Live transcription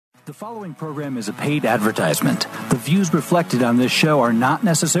The following program is a paid advertisement. The views reflected on this show are not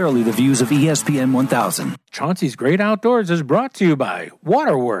necessarily the views of ESPN 1000. Chauncey's Great Outdoors is brought to you by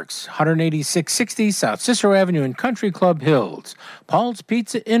Waterworks, 18660 South Cicero Avenue in Country Club Hills, Paul's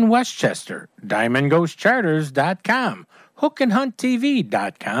Pizza in Westchester, DiamondGhostCharters.com,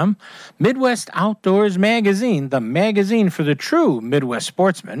 HookandHuntTV.com, Midwest Outdoors Magazine, the magazine for the true Midwest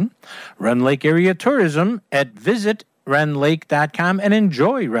sportsman, Run Lake Area Tourism at visitrenlake.com and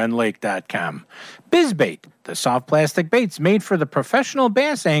enjoyrenlake.com. BizBait, the soft plastic baits made for the professional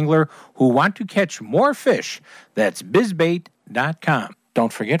bass angler who want to catch more fish. That's bizbait.com.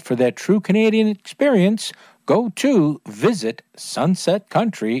 Don't forget, for that true Canadian experience, go to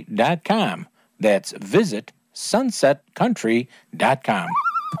visitsunsetcountry.com. That's visitsunsetcountry.com.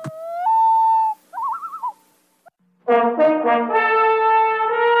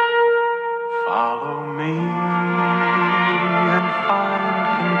 Follow me and find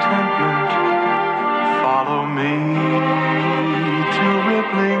contentment. Follow me to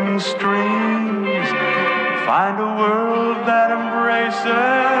rippling streams. Find a world that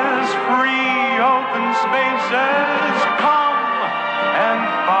embraces free open spaces. Come and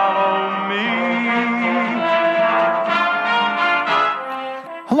follow me.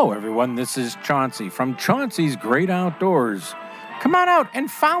 Hello, everyone. This is Chauncey from Chauncey's Great Outdoors. Come on out and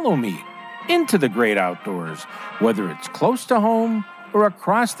follow me into the great outdoors, whether it's close to home or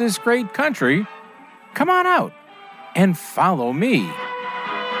across this great country. Come on out and follow me.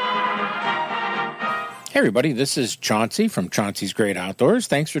 Hey everybody, this is Chauncey from Chauncey's Great Outdoors.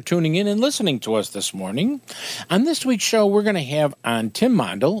 Thanks for tuning in and listening to us this morning. On this week's show, we're going to have on Tim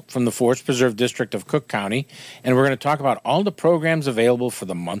Mondel from the Forest Preserve District of Cook County, and we're going to talk about all the programs available for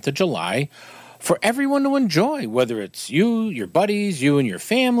the month of July for everyone to enjoy, whether it's you, your buddies, you and your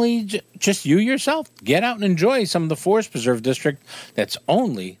family, just you yourself. Get out and enjoy some of the Forest Preserve District that's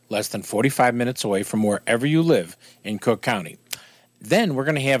only less than 45 minutes away from wherever you live in Cook County. Then we're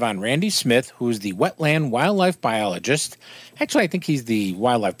going to have on Randy Smith, who's the wetland wildlife biologist. Actually, I think he's the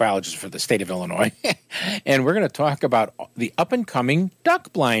wildlife biologist for the state of Illinois. And we're going to talk about the up-and-coming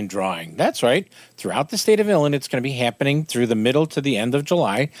duck blind drawing. That's right. Throughout the state of Illinois, it's going to be happening through the middle to the end of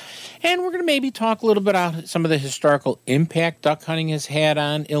July. And we're going to maybe talk a little bit about some of the historical impact duck hunting has had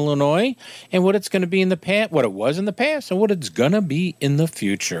on Illinois and what it's going to be in the past, what it was in the past, and what it's going to be in the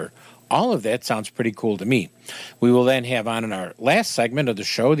future. All of that sounds pretty cool to me. We will then have on in our last segment of the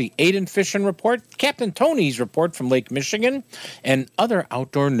show the Aiden Fishing Report, Captain Tony's report from Lake Michigan, and other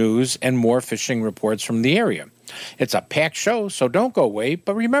outdoor news and more fishing reports from the area. It's a packed show, so don't go away,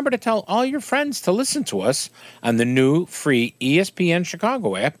 but remember to tell all your friends to listen to us on the new free ESPN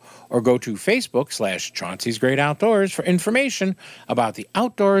Chicago app, or go to Facebook/Chauncey's Great Outdoors for information about the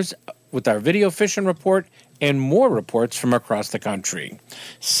outdoors with our video fishing report and more reports from across the country.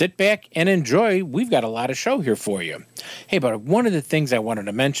 Sit back and enjoy. We've got a lot of show here for you. Hey, but one of the things I wanted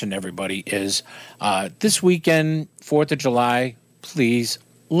to mention to everybody is this weekend, 4th of July, please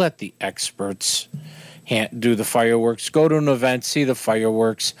let the experts do the fireworks. Go to an event, see the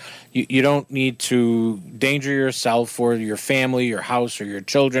fireworks. You don't need to danger yourself or your family, your house, or your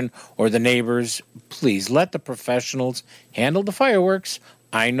children, or the neighbors. Please let the professionals handle the fireworks.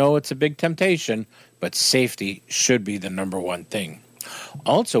 I know it's a big temptation, but safety should be the number one thing.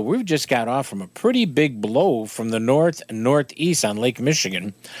 Also, we've just got off from a pretty big blow from the north and northeast on Lake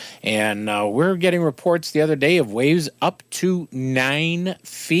Michigan, and we're getting reports the other day of waves up to 9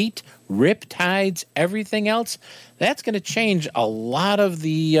 feet, rip tides, everything else. That's going to change a lot of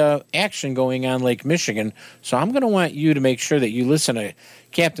the action going on Lake Michigan, so I'm going to want you to make sure that you listen to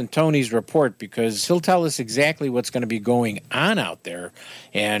Captain Tony's report, because he'll tell us exactly what's going to be going on out there.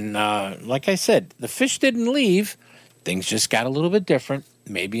 And like I said, the fish didn't leave. Things just got a little bit different.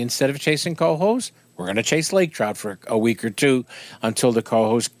 Maybe instead of chasing cohos, we're going to chase lake trout for a week or two until the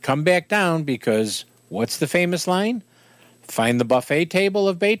cohos come back down, because what's the famous line? Find the buffet table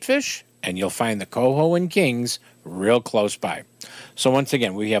of bait fish, and you'll find the coho and kings real close by. So once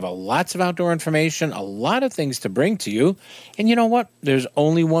again, we have lots of outdoor information, a lot of things to bring to you. And you know what? There's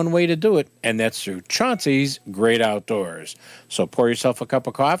only one way to do it, and that's through Chauncey's Great Outdoors. So pour yourself a cup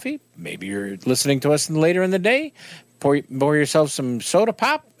of coffee. Maybe you're listening to us later in the day. Pour yourself some soda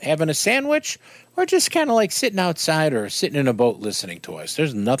pop, having a sandwich, or just kind of like sitting outside or sitting in a boat listening to us.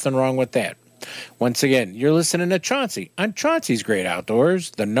 There's nothing wrong with that. Once again, you're listening to Chauncey on Chauncey's Great Outdoors,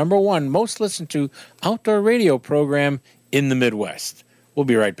 the number one most listened to outdoor radio program in the Midwest. We'll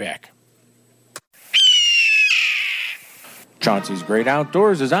be right back. Chauncey's Great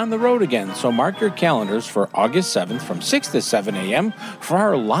Outdoors is on the road again, so mark your calendars for August 7th from 6 to 7 a.m. for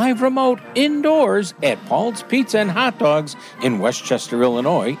our live remote indoors at Paul's Pizza and Hot Dogs in Westchester,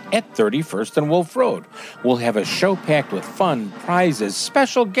 Illinois at 31st and Wolf Road. We'll have a show packed with fun, prizes,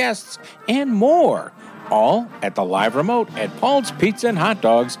 special guests, and more. All at the live remote at Paul's Pizza and Hot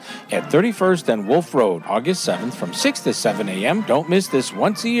Dogs at 31st and Wolf Road, August 7th from 6 to 7 a.m. Don't miss this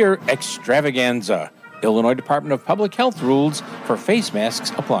once-a-year extravaganza. Illinois Department of Public Health rules for face masks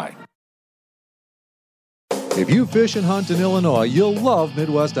apply. If you fish and hunt in Illinois, you'll love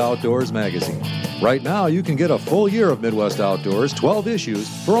Midwest Outdoors magazine. Right now, you can get a full year of Midwest Outdoors, 12 issues,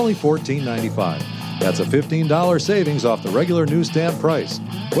 for only $14.95. That's a $15 savings off the regular newsstand price.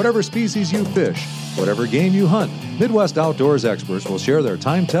 Whatever species you fish, whatever game you hunt, Midwest Outdoors experts will share their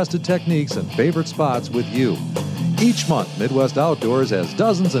time-tested techniques and favorite spots with you. Each month, Midwest Outdoors has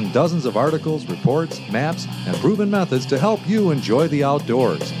dozens and dozens of articles, reports, maps, and proven methods to help you enjoy the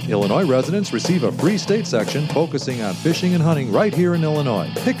outdoors. Illinois residents receive a free state section focusing on fishing and hunting right here in Illinois.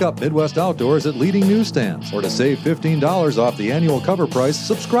 Pick up Midwest Outdoors at leading newsstands. Or to save $15 off the annual cover price,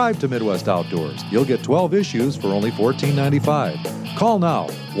 subscribe to Midwest Outdoors. You'll get 12 issues for only $14.95. Call now,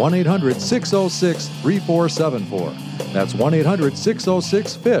 1-800-606-3474. That's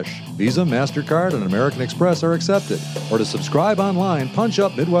 1-800-606-FISH. Visa, MasterCard, and American Express are accepted. Or to subscribe online, punch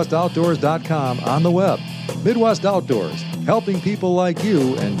up MidwestOutdoors.com on the web. Midwest Outdoors, helping people like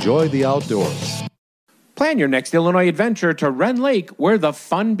you enjoy the outdoors. Plan your next Illinois adventure to Wren Lake, where the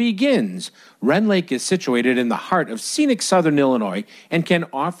fun begins. Wren Lake is situated in the heart of scenic southern Illinois and can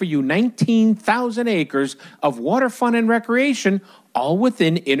offer you 19,000 acres of water fun and recreation, all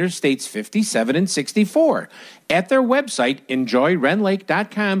within Interstates 57 and 64. At their website,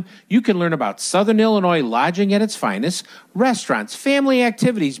 enjoywrenlake.com, you can learn about Southern Illinois lodging at its finest, restaurants, family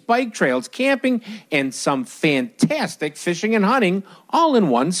activities, bike trails, camping, and some fantastic fishing and hunting, all in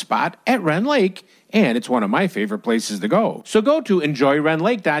one spot at Wren Lake. And it's one of my favorite places to go. So go to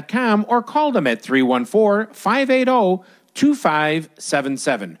enjoywrenlake.com or call them at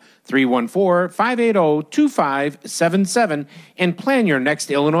 314-580-2577. 314-580-2577 and plan your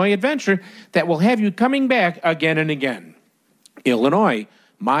next Illinois adventure that will have you coming back again and again. Illinois,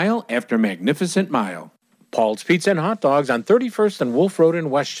 mile after magnificent mile. Paul's Pizza and Hot Dogs on 31st and Wolf Road in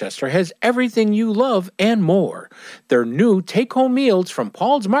Westchester has everything you love and more. Their new take-home meals from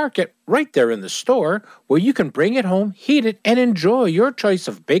Paul's Market right there in the store, where you can bring it home, heat it, and enjoy your choice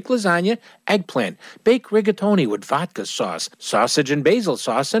of baked lasagna, eggplant, baked rigatoni with vodka sauce, sausage and basil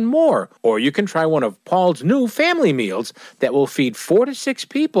sauce, and more. Or you can try one of Paul's new family meals that will feed 4 to 6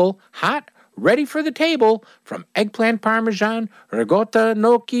 people, hot, ready for the table, from eggplant parmesan, ricotta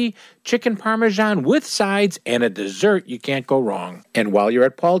gnocchi, chicken parmesan with sides, and a dessert you can't go wrong. And while you're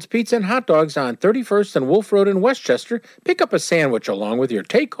at Paul's Pizza and Hot Dogs on 31st and Wolf Road in Westchester, pick up a sandwich along with your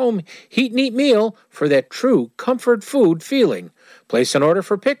take-home heat and eat meal for that true comfort food feeling. Place an order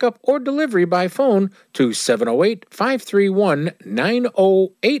for pickup or delivery by phone to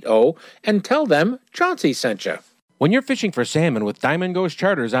 708-531-9080 and tell them Chauncey sent you. When you're fishing for salmon with Diamond Ghost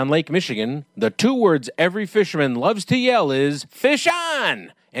Charters on Lake Michigan, the 2 words every fisherman loves to yell is, "Fish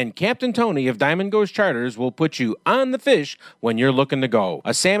on!" And Captain Tony of Diamond Ghost Charters will put you on the fish when you're looking to go.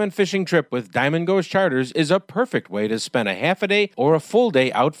 A salmon fishing trip with Diamond Ghost Charters is a perfect way to spend a half a day or a full day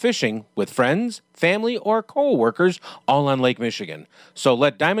out fishing with friends, family, or co-workers all on Lake Michigan. So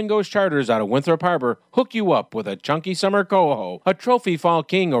let Diamond Ghost Charters out of Winthrop Harbor hook you up with a chunky summer coho, a trophy fall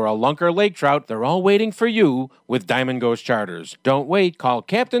king, or a lunker lake trout. They're all waiting for you with Diamond Ghost Charters. Don't wait. Call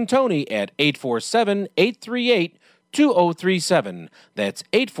Captain Tony at 847-838-2037. That's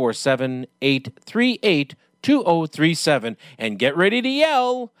 847-838-2037. And get ready to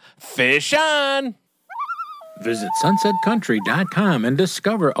yell, "Fish on!" Visit sunsetcountry.com and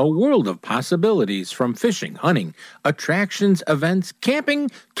discover a world of possibilities from fishing, hunting, attractions, events, camping,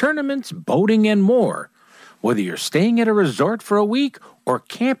 tournaments, boating, and more. Whether you're staying at a resort for a week or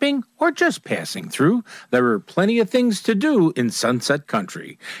camping or just passing through, there are plenty of things to do in Sunset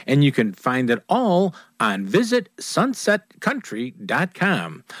Country, and you can find it all on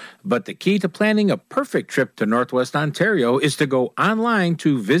visitsunsetcountry.com. But the key to planning a perfect trip to Northwest Ontario is to go online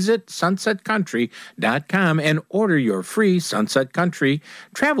to visitsunsetcountry.com and order your free Sunset Country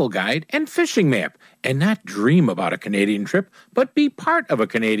travel guide and fishing map, and not dream about a Canadian trip, but be part of a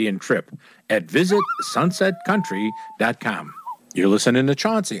Canadian trip at visitsunsetcountry.com. You're listening to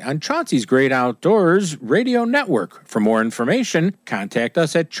Chauncey on Chauncey's Great Outdoors Radio Network. For more information, contact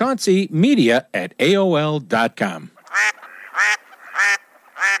us at chaunceymedia@aol.com.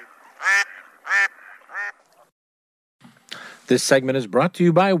 This segment is brought to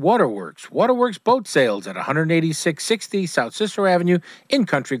you by Waterworks. Waterworks Boat Sales at 18660 South Cicero Avenue in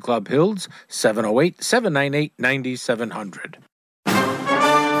Country Club Hills, 708-798-9700.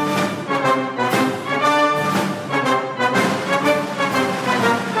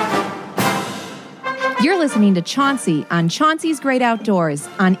 You're listening to Chauncey on Chauncey's Great Outdoors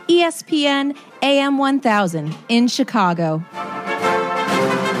on ESPN AM 1000 in Chicago.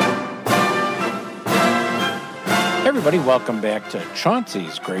 Everybody, welcome back to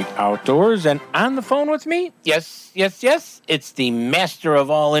Chauncey's Great Outdoors. And on the phone with me, yes, it's the master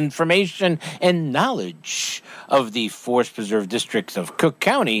of all information and knowledge of the Forest Preserve District of Cook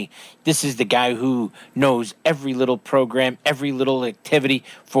County. This is the guy who knows every little program, every little activity,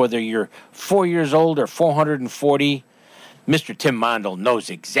 whether you're 4 years old or 440. Mr. Tim Mondel knows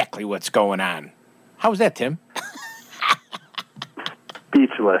exactly what's going on. How's that, Tim?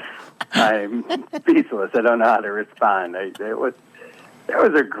 Speechless. I'm speechless. I don't know how to respond. That was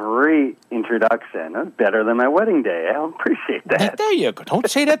a great introduction. It was better than my wedding day. I appreciate that. There you go.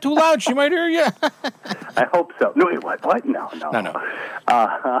 Don't say that too loud. She might hear you. I hope so. No, wait, what? No.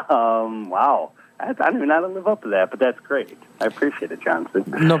 Wow. I don't even know how to live up to that, but that's great. I appreciate it, Johnson.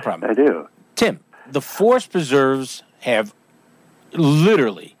 No problem. I do. Tim, the Forest Preserves have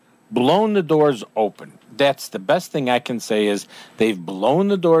literally blown the doors open. That's the best thing I can say is they've blown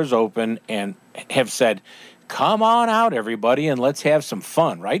the doors open and have said, come on out, everybody, and let's have some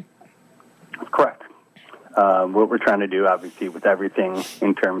fun, right? That's correct. What we're trying to do, obviously, with everything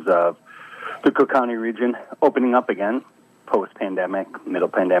in terms of the Cook County region opening up again, post-pandemic, middle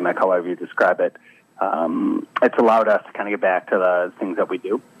pandemic, however you describe it, it's allowed us to kind of get back to the things that we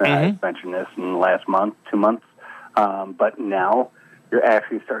do. I mentioned this in the last month, 2 months. But now you're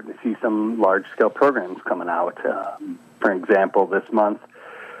actually starting to see some large-scale programs coming out. For example, this month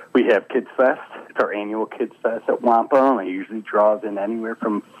we have Kids Fest. It's our annual Kids Fest at Wampum. It usually draws in anywhere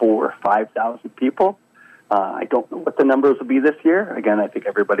from 4,000 or 5,000 people. I don't know what the numbers will be this year. Again, I think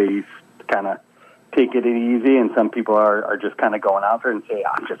everybody's kind of taking it easy, and some people are just kind of going out there and say,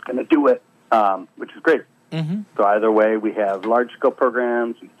 I'm just going to do it, which is great. So either way, we have large-scale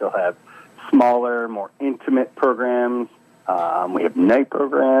programs. We still have smaller, more intimate programs. We have night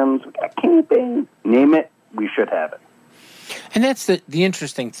programs, we got camping, name it, we should have it. And that's the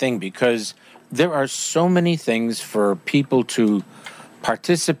interesting thing, because there are so many things for people to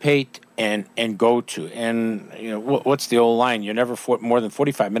participate and go to. And, what's the old line? You're never more than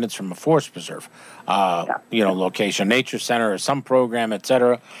 45 minutes from a forest preserve, location, nature center, or some program, et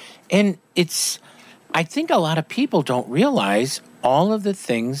cetera. And I think a lot of people don't realize all of the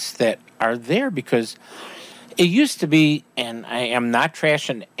things that are there, because it used to be, and I am not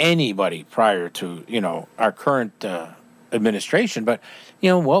trashing anybody prior to, our current administration, but,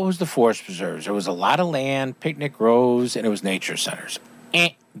 what was the Forest Preserves? There was a lot of land, picnic groves, and it was nature centers.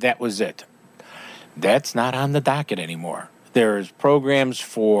 That was it. That's not on the docket anymore. There's programs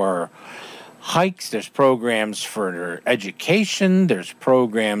for hikes, there's programs for education, there's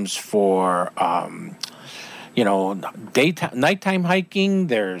programs for nighttime hiking,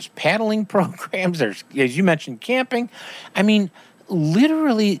 there's paddling programs, there's, as you mentioned, camping. I mean,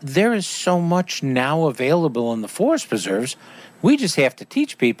 literally, there is so much now available in the Forest Preserves. We just have to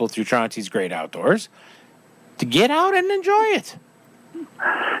teach people through Chauncey's Great Outdoors to get out and enjoy it.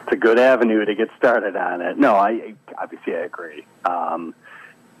 It's a good avenue to get started on it. No, I agree.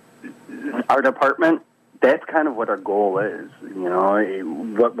 Our department, that's kind of what our goal is.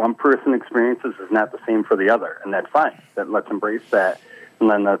 What one person experiences is not the same for the other, and that's fine. Let's embrace that, and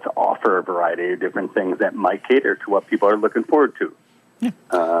then let's offer a variety of different things that might cater to what people are looking forward to. Yeah.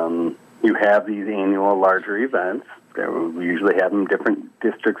 You have these annual larger events. We usually have them in different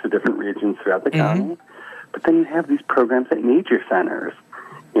districts or different regions throughout the county. But then you have these programs at nature centers,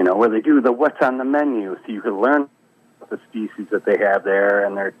 where they do the what's on the menu, so you can learn the species that they have there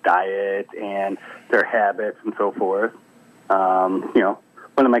and their diet and their habits and so forth. One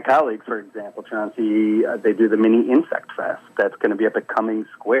of my colleagues, for example, Chauncey, they do the mini insect fest. That's going to be up at Cummings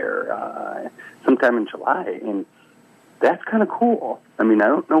Square sometime in July, and that's kind of cool. I mean, I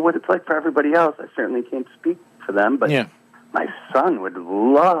don't know what it's like for everybody else. I certainly can't speak for them, but my son would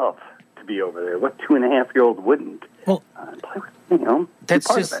love to be over there. What 2.5-year-old wouldn't? Well, that's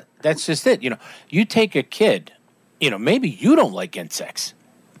just it. You take a kid. Maybe you don't like insects.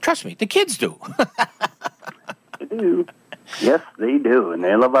 Trust me, the kids do. They do. Yes, they do, and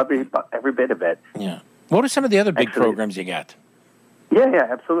they love every bit of it. Yeah. What are some of the other big programs you got? Yeah,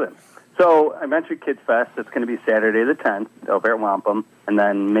 absolutely. So I mentioned Kids Fest. It's going to be Saturday the 10th over at Wampum, and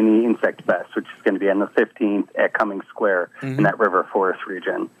then Mini Insect Fest, which is going to be on the 15th at Cummings Square in that River Forest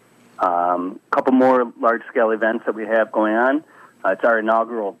region. A couple more large-scale events that we have going on. It's our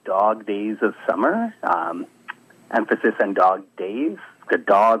inaugural Dog Days of Summer, emphasis on dog days. It's a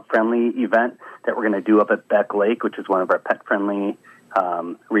dog-friendly event that we're going to do up at Beck Lake, which is one of our pet-friendly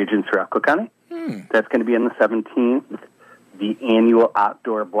regions throughout Cook County. That's going to be on the 17th. The annual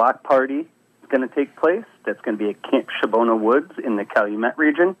outdoor block party is going to take place. That's going to be at Camp Shabona Woods in the Calumet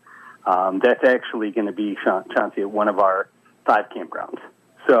region. That's actually going to be, Chauncey, at one of our 5 campgrounds.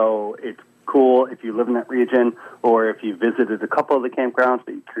 So it's cool if you live in that region, or if you visited a couple of the campgrounds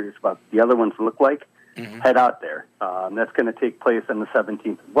but you're curious about what the other ones look like, head out there. That's going to take place on the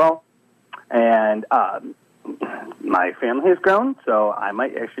 17th as well. And my family has grown, so I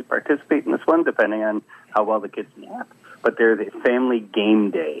might actually participate in this one, depending on how well the kids nap. But there's a family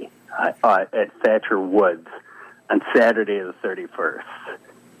game day at Thatcher Woods on Saturday the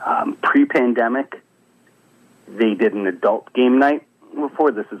 31st. Pre-pandemic, they did an adult game night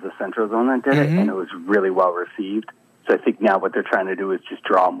before. This is the Central Zone that did it, and it was really well received. So I think now what they're trying to do is just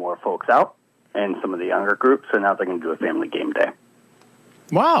draw more folks out and some of the younger groups. So now they're going to do a family game day.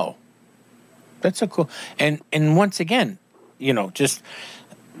 Wow. That's so cool. And once again, just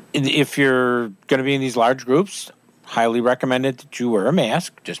if you're going to be in these large groups, highly recommended that you wear a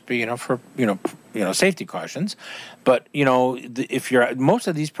mask, just for safety cautions. But if you're, most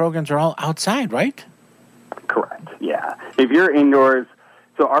of these programs are all outside, right? Correct. Yeah. If you're indoors,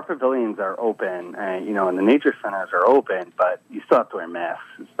 so our pavilions are open, and the nature centers are open, but you still have to wear masks,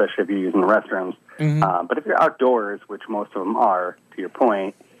 especially if you're using the restrooms. But if you're outdoors, which most of them are, to your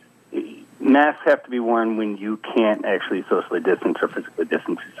point, masks have to be worn when you can't actually socially distance or physically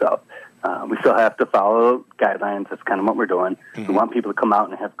distance yourself. We still have to follow guidelines. That's kind of what we're doing. We want people to come out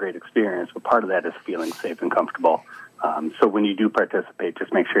and have great experience, but part of that is feeling safe and comfortable. So when you do participate,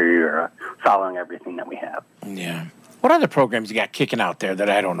 just make sure you're following everything that we have. Yeah. What other programs you got kicking out there that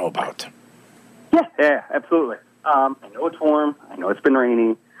I don't know about? Yeah, absolutely. I know it's warm. I know it's been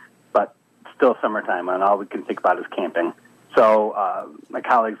rainy, but it's still summertime, and all we can think about is camping. So my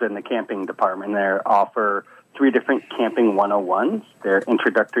colleagues in the camping department there offer 3 different camping 101s. They're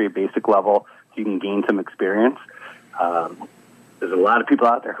introductory, basic level, so you can gain some experience. There's a lot of people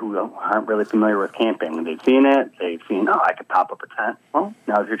out there who aren't really familiar with camping. They've seen it. They've seen, I could pop up a tent. Well,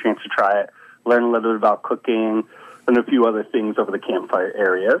 now's your chance to try it. Learn a little bit about cooking and a few other things over the campfire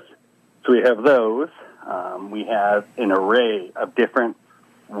areas. So we have those. We have an array of different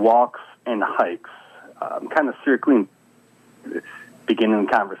walks and hikes, kind of circling, beginning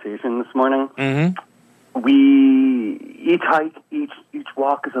the conversation this morning. Each hike, each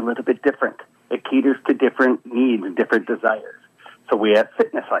walk is a little bit different. It caters to different needs and different desires. So we have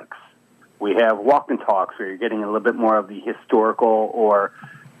fitness hikes. We have walk and talks where you're getting a little bit more of the historical or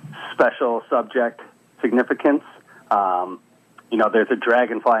special subject significance. There's a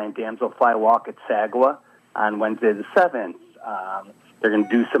dragonfly and damselfly walk at Sagwa on Wednesday the 7th. They're going to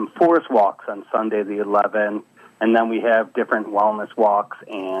do some forest walks on Sunday the 11th. And then we have different wellness walks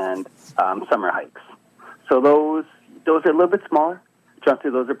and summer hikes. So those are a little bit smaller. Chauncey,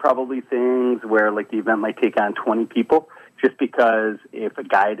 those are probably things where the event might take on 20 people, just because if a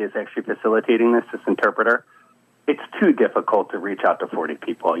guide is actually facilitating this interpreter, it's too difficult to reach out to 40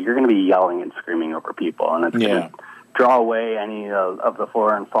 people. You're going to be yelling and screaming over people, and it's going to draw away any of the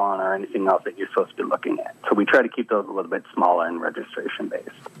flora and fauna or anything else that you're supposed to be looking at. So we try to keep those a little bit smaller and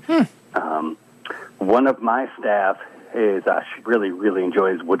registration-based. One of my staff is she really, really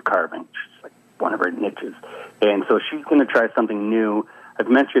enjoys wood carving. She's like one of her niches. And so she's going to try something new. I've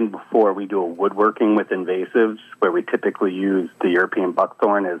mentioned before we do a woodworking with invasives where we typically use the European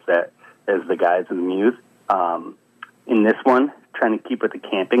buckthorn as the guides of the muse. In this one, trying to keep with the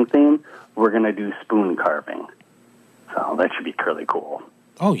camping theme, we're going to do spoon carving. So that should be really cool.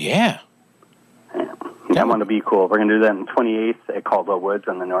 Oh, yeah. That one will be cool. We're going to do that on the 28th at Caldwell Woods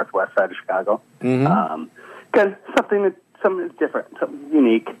on the northwest side of Chicago. Good. Something that's different, something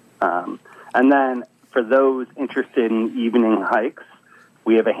unique. And then for those interested in evening hikes,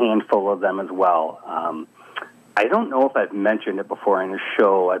 we have a handful of them as well. I don't know if I've mentioned it before in the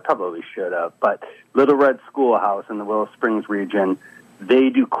show. I probably should have. But Little Red Schoolhouse in the Willow Springs region, they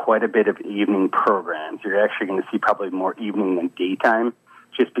do quite a bit of evening programs. You're actually going to see probably more evening than daytime,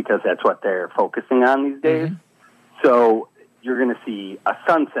 just because that's what they're focusing on these days. So you're going to see a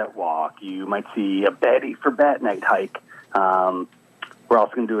sunset walk. You might see a Betty for Bat Night hike. We're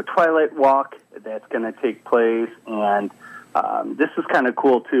also going to do a twilight walk that's going to take place. And this is kind of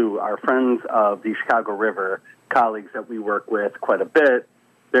cool, too. Our friends of the Chicago River, colleagues that we work with quite a bit,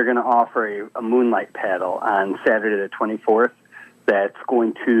 they're going to offer a moonlight paddle on Saturday the 24th that's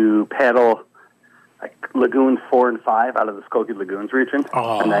going to paddle like Lagoons 4 and 5 out of the Skokie Lagoons region.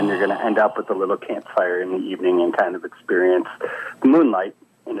 Oh. And then you're going to end up with a little campfire in the evening and kind of experience the moonlight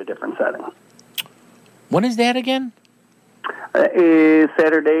in a different setting. When is that again? Is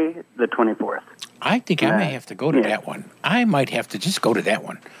Saturday the 24th. I think I may have to go to that one. I might have to just go to that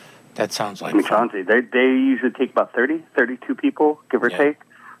one. That sounds like fun. Chauncey, they usually take about 32 people, give or take.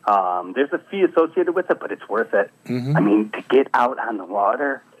 There's a fee associated with it, but it's worth it. Mm-hmm. I mean, to get out on the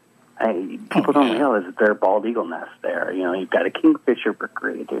water, people don't realize that there are bald eagle nests there. You know, you've got a kingfisher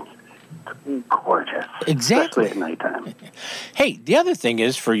brigade. It's gorgeous, Exactly. especially at nighttime. Hey, the other thing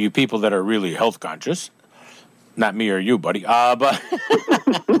is for you people that are really health conscious, not me or you, buddy, but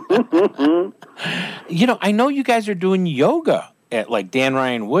you know, I know you guys are doing yoga at like Dan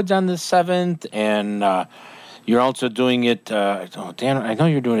Ryan Woods on the 7th, and you're also doing it. I know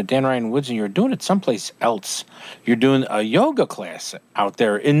you're doing it at Dan Ryan Woods, and you're doing it someplace else. You're doing a yoga class out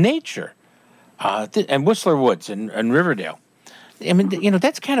there in nature, and Whistler Woods and Riverdale. I mean, you know,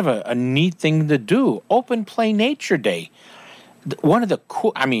 that's kind of a neat thing to do. Open Play Nature Day. One of the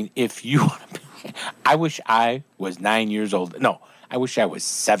cool. I mean, if you want to. I wish I was 9 years old. No, I wish I was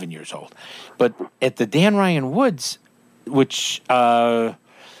 7 years old. But at the Dan Ryan Woods, which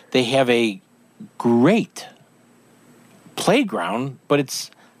they have a great playground, but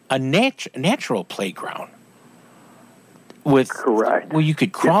it's a natural playground with Correct. where you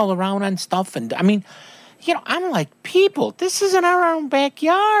could crawl around on stuff. And I mean, you know, I'm like, people, this is in our own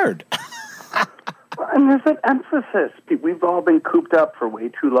backyard. And there's an emphasis. We've all been cooped up for way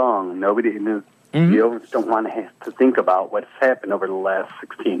too long. Nobody knows. Mm-hmm. You always don't want to have to think about what's happened over the last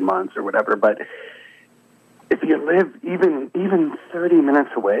 16 months or whatever. But if you live even 30 minutes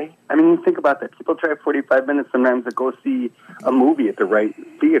away, I mean, you think about that. People drive 45 minutes sometimes to go see a movie at the right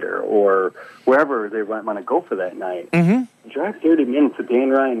theater or wherever they want to go for that night. Mm-hmm. Drive 30 minutes to Dan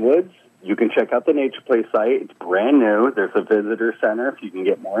Ryan Woods. You can check out the Nature Play site. It's brand new. There's a visitor center if you can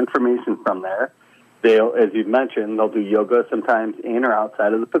get more information from there. They'll, as you've mentioned, they'll do yoga sometimes in or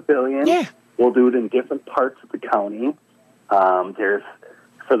outside of the pavilion. Yeah. We'll do it in different parts of the county. There's,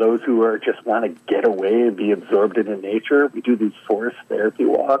 for those who are just want to get away and be absorbed into nature, we do these forest therapy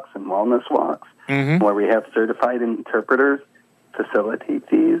walks and wellness walks where we have certified interpreters facilitate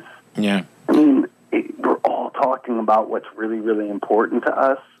these. Yeah. I mean, we're all talking about what's really, really important to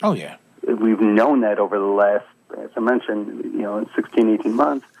us. Oh, yeah. We've known that over the last, as I mentioned, you know, in 16, 18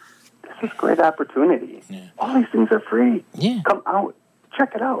 months. This is a great opportunity. Yeah. All these things are free. Yeah. Come out.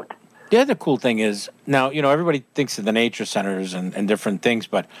 Check it out. The other cool thing is, now, you know, everybody thinks of the nature centers and different things,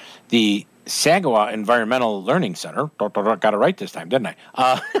 but the Saginaw Environmental Learning Center, got it right this time, didn't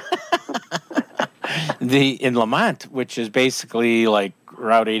I? In Lamont, which is basically like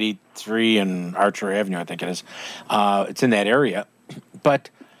Route 83 and Archer Avenue, I think it is. It's in that area. But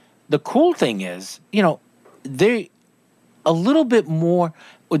the cool thing is, you know, they a little bit more.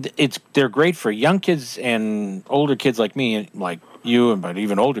 They're great for young kids and older kids like me, like you, but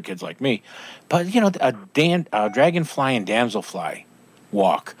even older kids like me. But you know, a dragonfly and damselfly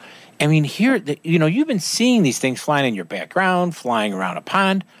walk. I mean, here, you know, you've been seeing these things flying in your background, flying around a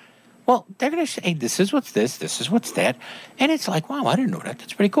pond. Well, they're going to say, hey, this is what's this is what's that. And it's like, wow, I didn't know that.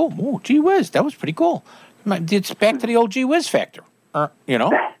 That's pretty cool. Oh, gee whiz, that was pretty cool. It's back to the old gee whiz factor, you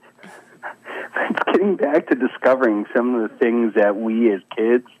know? It's getting back to discovering some of the things that we as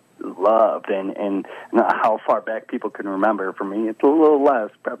kids loved and how far back people can remember. For me, it's a little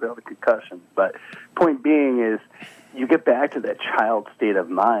less, probably all the concussions. But point being is you get back to that child state of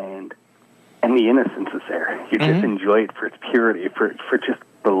mind and the innocence is there. You just enjoy it for its purity, for just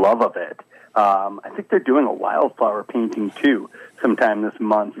the love of it. I think they're doing a wildflower painting, too, sometime this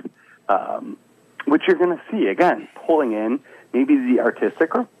month, which you're going to see, again, pulling in maybe the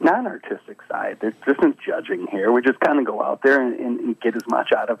artistic or non-artistic side. There isn't judging here. We just kind of go out there and get as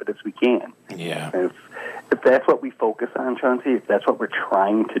much out of it as we can. Yeah. If that's what we focus on, Chauncey, if that's what we're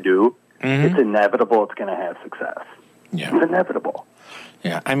trying to do, it's inevitable it's going to have success. Yeah. It's inevitable.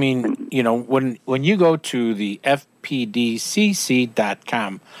 Yeah, I mean, you know, when you go to the fpdcc.com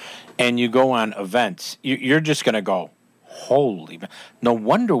and you go on events, you're just going to go, holy, no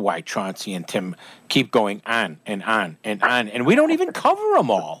wonder why Chauncey and Tim keep going on and on and on, and we don't even cover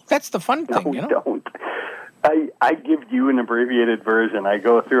them all. That's the fun thing, you know? Don't. I give you an abbreviated version. I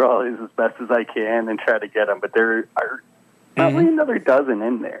go through all these as best as I can and try to get them, but there are probably another dozen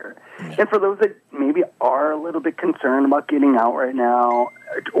in there. Yeah. And for those that maybe are a little bit concerned about getting out right now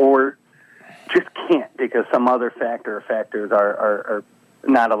or just can't because some other factors are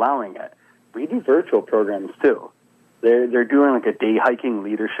not allowing it, we do virtual programs too. They're doing like a day hiking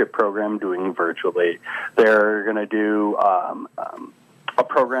leadership program doing virtually. They're going to do a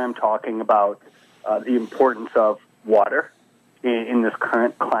program talking about the importance of water in this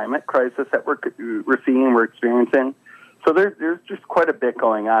current climate crisis that we're seeing, we're experiencing. So there's just quite a bit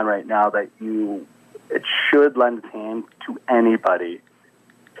going on right now that it should lend its hand to anybody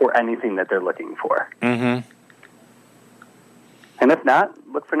for anything that they're looking for. Mm-hmm. And if not,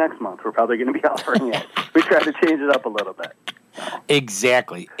 look for next month. We're probably going to be offering it. We try to change it up a little bit.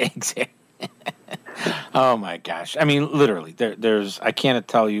 Exactly. Oh my gosh! I mean, literally, there's I can't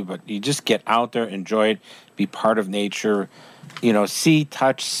tell you, but you just get out there, enjoy it, be part of nature. See,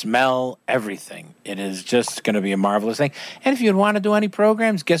 touch, smell, everything. It is just going to be a marvelous thing. And if you want to do any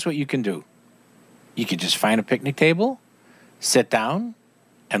programs, guess what you can do? You can just find a picnic table, sit down,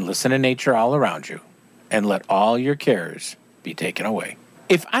 and listen to nature all around you, and let all your cares be taken away.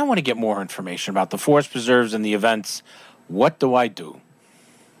 If I want to get more information about the forest preserves and the events, what do I do?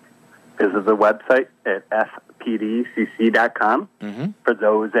 Visit the website at fpdcc.com for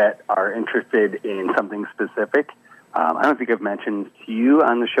those that are interested in something specific. I don't think I've mentioned to you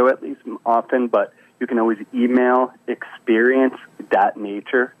on the show at least often, but you can always email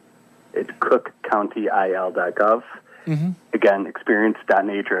experience.nature. It's cookcountyil.gov. Again,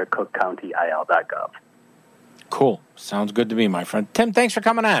 experience.nature at cookcountyil.gov. Cool. Sounds good to me, my friend. Tim, thanks for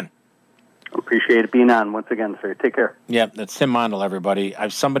coming on. Appreciate it being on once again, sir. Take care. Yeah, that's Tim Mondel, everybody.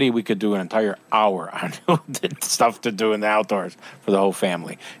 I've somebody we could do an entire hour on stuff to do in the outdoors for the whole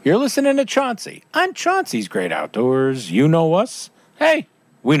family. You're listening to Chauncey on Chauncey's Great Outdoors. You know us. Hey,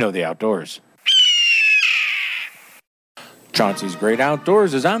 we know the outdoors. Chauncey's Great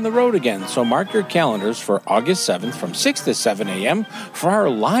Outdoors is on the road again, so mark your calendars for August 7th from 6 to 7 a.m. for our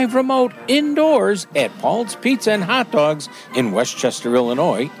live remote indoors at Paul's Pizza and Hot Dogs in Westchester,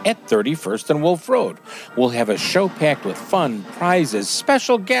 Illinois at 31st and Wolf Road. We'll have a show packed with fun, prizes,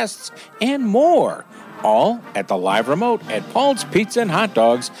 special guests, and more. All at the live remote at Paul's Pizza and Hot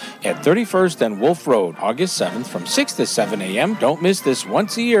Dogs at 31st and Wolf Road, August 7th from 6 to 7 a.m. Don't miss this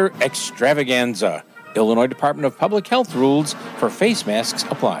once-a-year extravaganza. Illinois Department of Public Health rules for face masks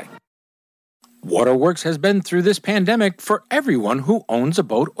apply. Waterworks has been through this pandemic for everyone who owns a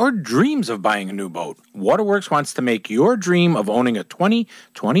boat or dreams of buying a new boat. Waterworks wants to make your dream of owning a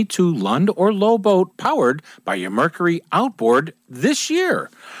 2022 Lund or Lowe boat powered by your Mercury outboard this year.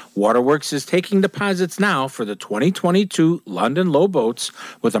 Waterworks is taking deposits now for the 2022 Lund and Lowe boats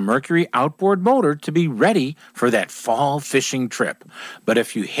with a Mercury outboard motor to be ready for that fall fishing trip. But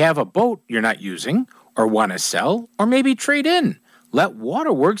if you have a boat you're not using or want to sell or maybe trade in, let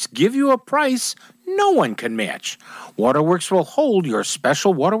Waterworks give you a price no one can match. Waterworks will hold your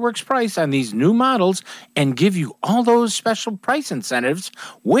special Waterworks price on these new models and give you all those special price incentives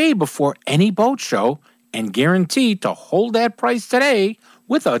way before any boat show and guarantee to hold that price today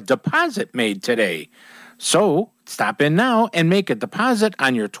with a deposit made today. So stop in now and make a deposit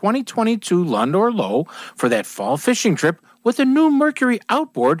on your 2022 Lund or Lowe for that fall fishing trip with a new Mercury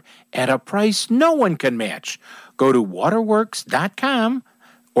outboard at a price no one can match. Go to waterworks.com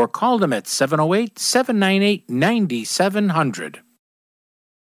or call them at 708-798-9700.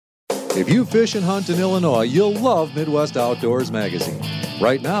 If you fish and hunt in Illinois, you'll love Midwest Outdoors magazine.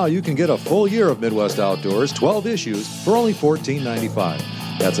 Right now, you can get a full year of Midwest Outdoors, 12 issues, for only $14.95.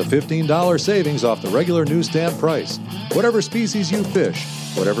 That's a $15 savings off the regular newsstand price. Whatever species you fish,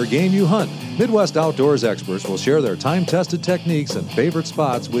 whatever game you hunt, Midwest Outdoors experts will share their time-tested techniques and favorite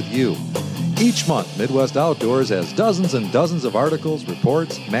spots with you. Each month, Midwest Outdoors has dozens and dozens of articles,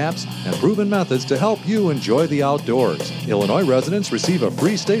 reports, maps, and proven methods to help you enjoy the outdoors. Illinois residents receive a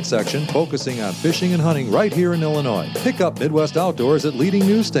free state section focusing on fishing and hunting right here in Illinois. Pick up Midwest Outdoors at leading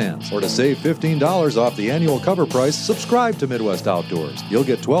newsstands. Or to save $15 off the annual cover price, subscribe to Midwest Outdoors. You'll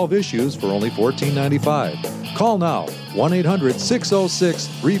get 12 issues for only $14.95. Call now,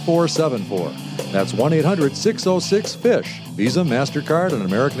 1-800-606-3474. That's 1-800-606-FISH. Visa, MasterCard, and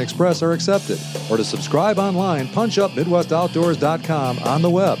American Express are accepted. Or to subscribe online, punch up MidwestOutdoors.com on the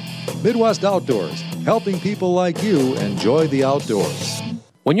web. Midwest Outdoors, helping people like you enjoy the outdoors.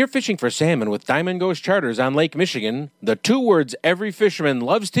 When you're fishing for salmon with Diamond Ghost Charters on Lake Michigan, the two words every fisherman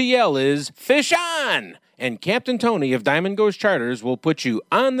loves to yell is, "Fish on!" And Captain Tony of Diamond Ghost Charters will put you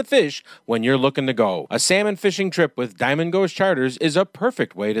on the fish when you're looking to go. A salmon fishing trip with Diamond Ghost Charters is a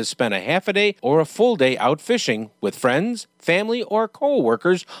perfect way to spend a half a day or a full day out fishing with friends, family, or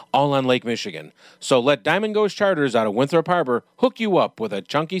co-workers all on Lake Michigan. So let Diamond Ghost Charters out of Winthrop Harbor hook you up with a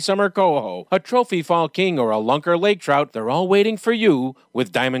chunky summer coho, a trophy fall king, or a lunker lake trout. They're all waiting for you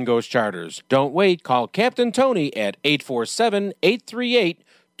with Diamond Ghost Charters. Don't wait. Call Captain Tony at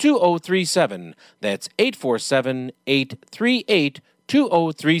 847-838-2037. That's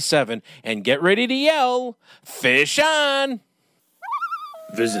 847-838-2037. And get ready to yell, "Fish on!"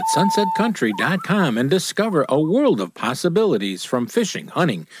 Visit sunsetcountry.com and discover a world of possibilities from fishing,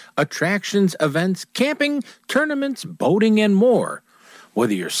 hunting, attractions, events, camping, tournaments, boating, and more.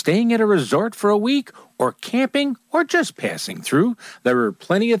 Whether you're staying at a resort for a week or camping or just passing through, there are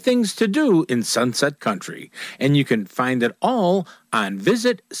plenty of things to do in Sunset Country, and you can find it all on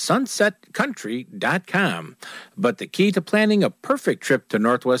visitsunsetcountry.com. But the key to planning a perfect trip to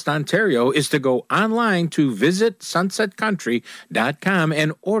Northwest Ontario is to go online to visitsunsetcountry.com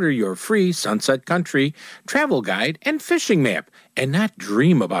and order your free Sunset Country travel guide and fishing map, and not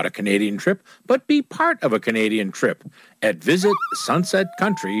dream about a Canadian trip, but be part of a Canadian trip at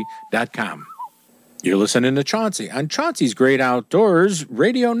visitsunsetcountry.com. You're listening to Chauncey on Chauncey's Great Outdoors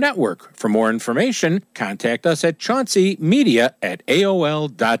Radio Network. For more information, contact us at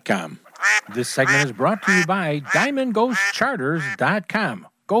chaunceymedia@aol.com. This segment is brought to you by DiamondGhostCharters.com.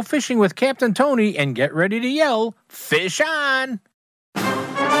 Go fishing with Captain Tony and get ready to yell, "Fish on!"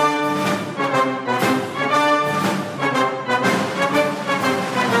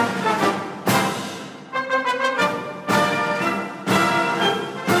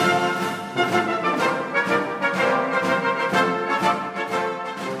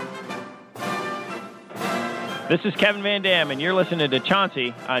 This is Kevin Van Dam, and you're listening to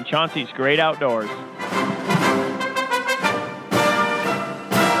Chauncey on Chauncey's Great Outdoors.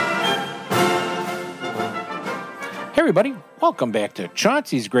 Hey everybody, welcome back to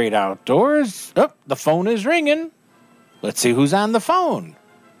Chauncey's Great Outdoors. Oh, the phone is ringing. Let's see who's on the phone.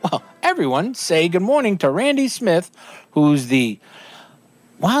 Well, everyone say good morning to Randy Smith, who's the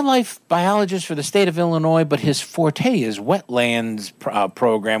wildlife biologist for the state of Illinois, but his forte is wetlands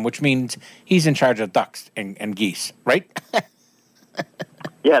program, which means he's in charge of ducks and geese, right?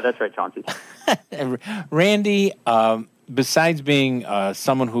 Yeah, that's right, Chauncey. Randy, besides being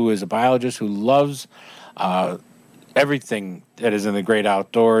someone who is a biologist who loves everything that is in the great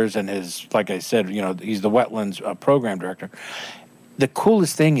outdoors, and is, like I said, he's the wetlands program director. The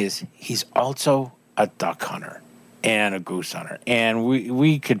coolest thing is he's also a duck hunter and a goose hunter, and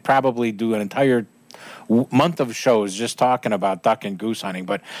we could probably do an entire month of shows just talking about duck and goose hunting.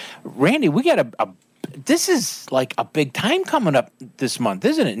 But Randy, we got this is like a big time coming up this month,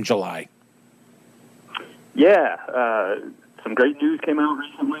 isn't it? In July. Yeah, some great news came out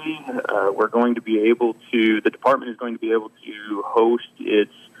recently. We're going to be able to. The department is going to be able to host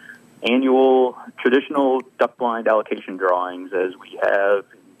its annual traditional duck blind allocation drawings, as we have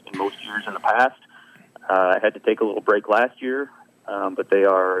in most years in the past. I had to take a little break last year, but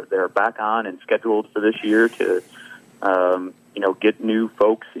they're back on and scheduled for this year to get new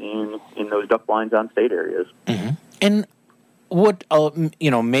folks in those duck blinds on state areas. Mm-hmm. And what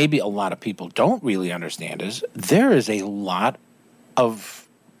maybe a lot of people don't really understand is there is a lot of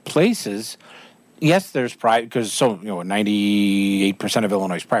places. Yes, there's private, because 98% of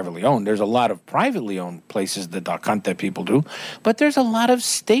Illinois is privately owned. There's a lot of privately owned places that duck hunt that people do, but there's a lot of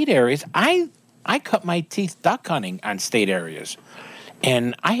state areas. I cut my teeth duck hunting on state areas,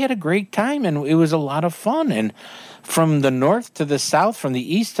 and I had a great time, and it was a lot of fun. And from the north to the south, from the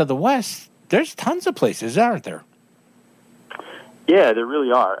east to the west, there's tons of places, aren't there? Yeah, there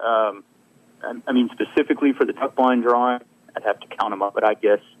really are. I mean, specifically for the duck blind drawing, I'd have to count them up, but I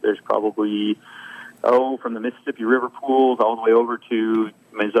guess there's probably, from the Mississippi River pools all the way over to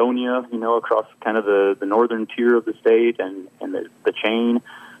Mazonia, across kind of the northern tier of the state and the chain.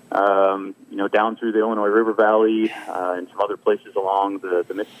 Down through the Illinois River Valley and some other places along the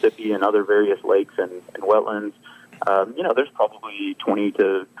Mississippi and other various lakes and wetlands. There's probably 20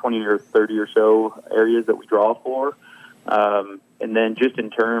 or 30 or so areas that we draw for. And then just in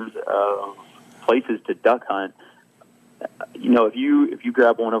terms of places to duck hunt, if you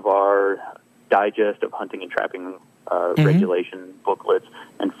grab one of our digest of hunting and trapping regulation booklets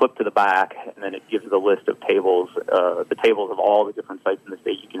and flip to the back, and then it gives the list of tables, the tables of all the different sites in the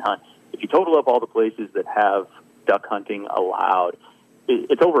state you can hunt. If you total up all the places that have duck hunting allowed,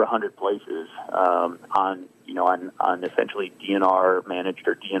 it's over 100 places on essentially DNR managed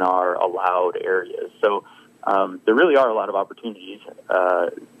or DNR allowed areas. So there really are a lot of opportunities.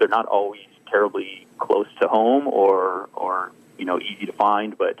 They're not always terribly close to home or easy to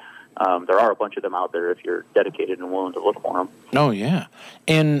find, but there are a bunch of them out there if you're dedicated and willing to look for them. Oh, yeah.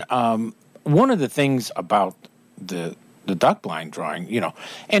 And one of the things about the duck blind drawing,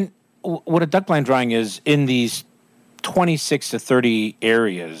 and what a duck blind drawing is in these 26 to 30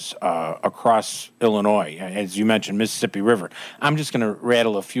 areas across Illinois, as you mentioned, Mississippi River. I'm just going to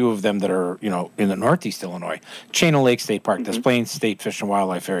rattle a few of them that are, in the Northeast Illinois. Chain of Lake State Park, Des Plaines State Fish and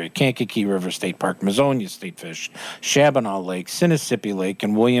Wildlife Area, Kankakee River State Park, Mazonia State Fish, Shabbona Lake, Sinisippi Lake,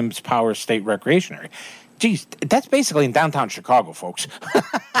 and Williams Power State Recreation Area. geez, that's basically in downtown Chicago, folks.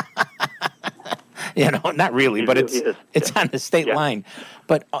 Not really, but it's on the state line.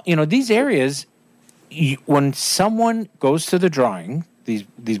 But these areas, when someone goes to the drawing,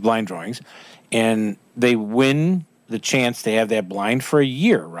 these blind drawings, and they win the chance to have that blind for a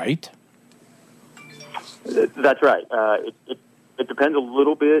year, right? That's right. It depends a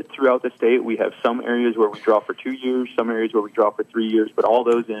little bit throughout the state. We have some areas where we draw for 2 years, some areas where we draw for 3 years, but all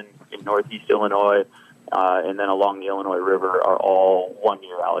those in Northeast Illinois and then along the Illinois River are all 1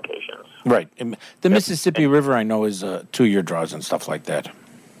 year allocations. Right. And the Mississippi River, I know, is 2 year draws and stuff like that.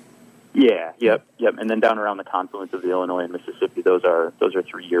 Yeah, yep. And then down around the confluence of the Illinois and Mississippi, those are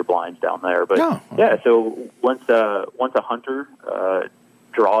 3 year blinds down there. But so once a hunter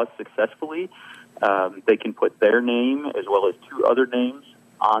draws successfully, they can put their name as well as 2 other names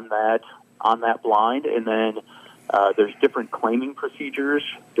on that blind, and then there's different claiming procedures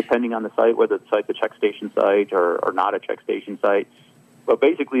depending on the site, whether the site's a check station site or not a check station site. But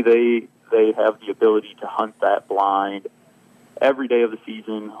basically, they have the ability to hunt that blind every day of the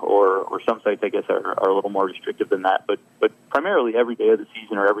season, or some sites, I guess, are a little more restrictive than that. But primarily every day of the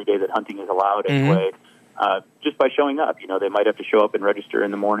season, or every day that hunting is allowed anyway. Just by showing up, they might have to show up and register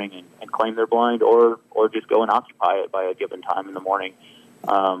in the morning and claim their blind, or just go and occupy it by a given time in the morning.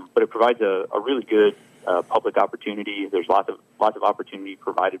 But it provides a really good public opportunity. There's lots of opportunity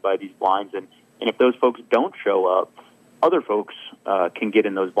provided by these blinds, and if those folks don't show up, other folks can get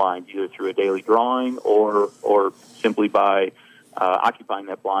in those blinds either through a daily drawing or simply by occupying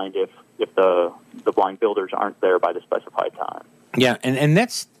that blind if the blind builders aren't there by the specified time. Yeah, and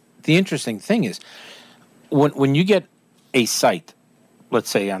that's the interesting thing is when you get a site, let's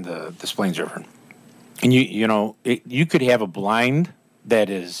say on the Des Plaines River, and you could have a blind that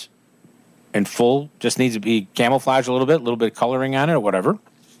is in full, just needs to be camouflaged a little bit of coloring on it or whatever.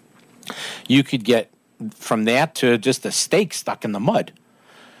 You could get from that to just a stake stuck in the mud,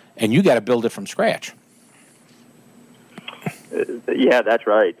 and you got to build it from scratch. Yeah, that's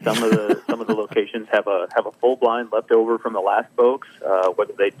right. Some of the locations have a full blind left over from the last folks,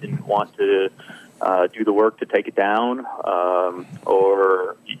 whether they didn't want to do the work to take it down,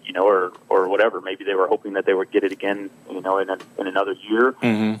 or whatever. Maybe they were hoping that they would get it again, in another year,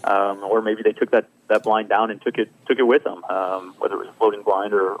 or maybe they took that blind down and took it with them, whether it was a floating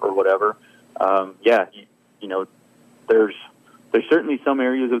blind or whatever. There's certainly some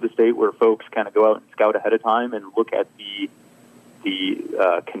areas of the state where folks kind of go out and scout ahead of time and look at the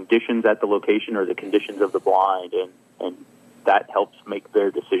conditions at the location or the conditions of the blind, and that helps make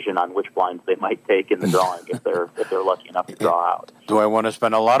their decision on which blinds they might take in the drawing if they're lucky enough to draw out. Do I want to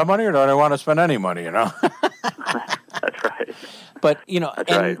spend a lot of money or do I want to spend any money? That's right. But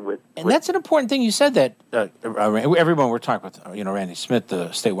that's an important thing you said that everyone we're talking with, Randy Smith,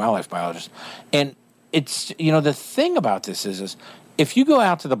 the state wildlife biologist, and it's the thing about this is if you go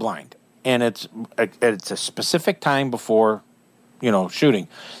out to the blind and it's a specific time before shooting,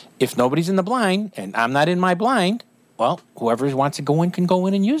 if nobody's in the blind and I'm not in my blind, well, whoever wants to go in can go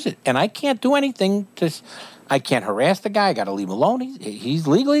in and use it. And I can't do anything I can't harass the guy. I got to leave him alone. He's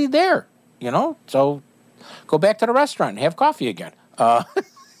legally there, so go back to the restaurant and have coffee again.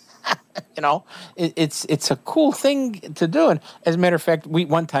 It's a cool thing to do. And as a matter of fact,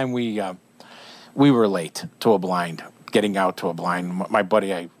 one time we were late to a blind, getting out to a blind. My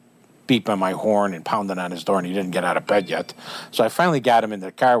buddy, I beat by my horn and pounded on his door, and he didn't get out of bed yet. So I finally got him in the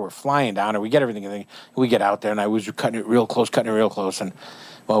car. We're flying down, and we get everything. And we get out there, and I was cutting it real close. And,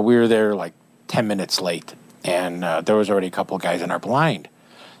 well, we were there like 10 minutes late, and there was already a couple of guys in our blind.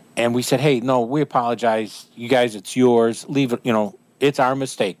 And we said, hey, no, we apologize. You guys, it's yours. Leave it, it's our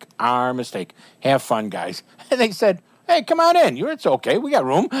mistake. Have fun, guys. And they said, hey, come on in. It's okay. We got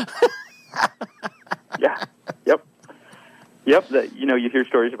room. Yeah. Yep. You hear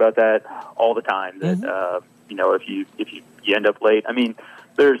stories about that all the time. That if you end up late, I mean,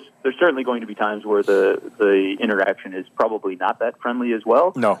 there's certainly going to be times where the interaction is probably not that friendly as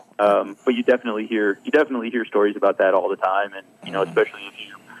well. No. But you definitely hear stories about that all the time, and especially if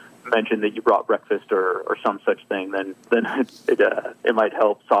you mention that you brought breakfast or some such thing, then it might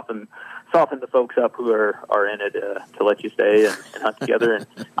help soften the folks up who are in it to let you stay and hunt together. And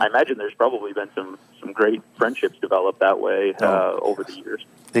I imagine there's probably been some great friendships developed that way over the years.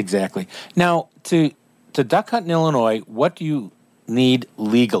 Exactly. Now, to duck hunt in Illinois, what do you need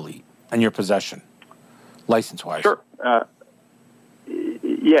legally in your possession, license-wise? Sure.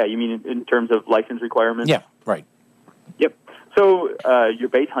 Yeah, you mean in terms of license requirements? Yeah, right. Yep. So your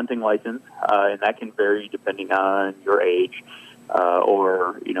base hunting license, and that can vary depending on your age,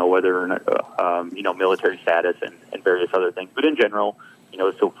 or whether military status and various other things. But in general,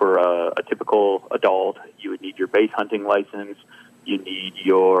 So for a typical adult, you would need your base hunting license, you need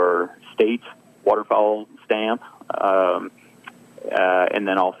your state waterfowl stamp, and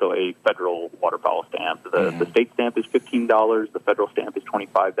then also a federal waterfowl stamp. The state stamp is $15, the federal stamp is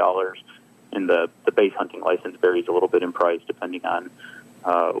 $25, and the base hunting license varies a little bit in price depending on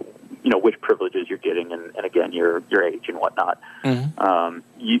which privileges you're getting, and again your age and whatnot.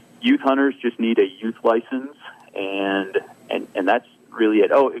 Youth hunters just need a youth license, and that's really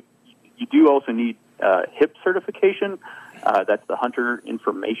it. Oh, you do also need HIP certification. That's the Hunter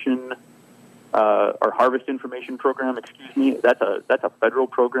Information or Harvest Information Program. Excuse me. That's a federal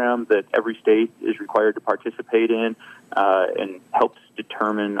program that every state is required to participate in, and helps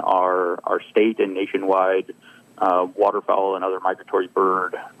determine our state and nationwide waterfowl and other migratory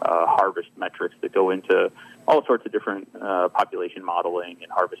bird harvest metrics that go into all sorts of different population modeling and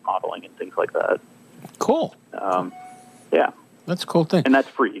harvest modeling and things like that. Cool. Yeah. That's a cool thing. And that's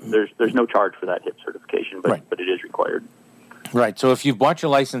free. There's no charge for that HIP certification, but it is required. Right. So if you've bought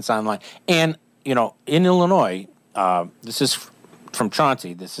your license online, and, in Illinois, this is from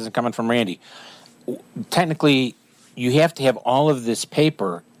Chauncey, this isn't coming from Randy, technically you have to have all of this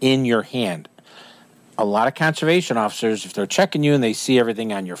paper in your hand. A lot of conservation officers, if they're checking you and they see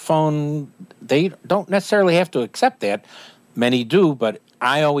everything on your phone, they don't necessarily have to accept that. Many do, but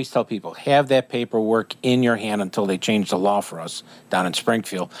I always tell people, have that paperwork in your hand until they change the law for us down in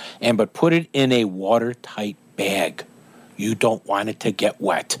Springfield, but put it in a watertight bag. You don't want it to get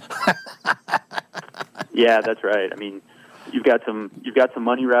wet. Yeah, that's right. I mean, you've got some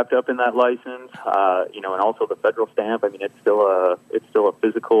money wrapped up in that license, and also the federal stamp. I mean, it's still a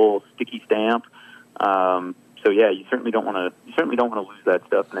physical sticky stamp. So yeah, you certainly don't want to lose that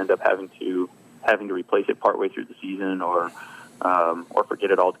stuff and end up having to replace it partway through the season, or forget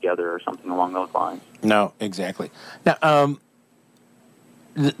it altogether, or something along those lines. No, exactly. Now,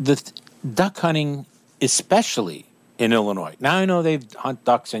 the duck hunting, especially in Illinois. Now I know they hunt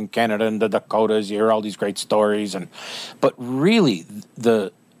ducks in Canada and the Dakotas. You hear all these great stories, but really,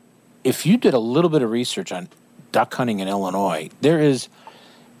 if you did a little bit of research on duck hunting in Illinois, there is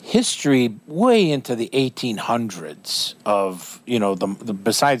history way into the 1800s of,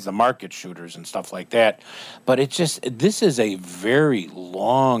 besides the market shooters and stuff like that. But this is a very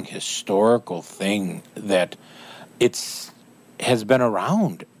long historical thing that has been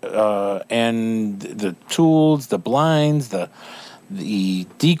around. And the tools, the blinds, the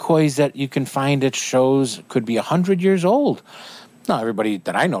decoys that you can find at shows could be 100 years old. Not everybody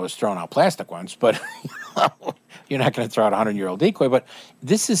that I know has thrown out plastic ones, but you're not going to throw out a 100-year-old decoy. But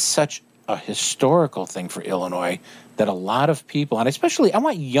this is such a historical thing for Illinois that a lot of people, and especially I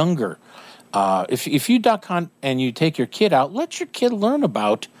want younger, if you duck hunt and you take your kid out, let your kid learn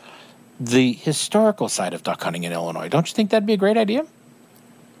about the historical side of duck hunting in Illinois. Don't you think that'd be a great idea?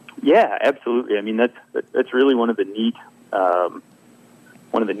 Yeah, absolutely. I mean, that's really one of the neat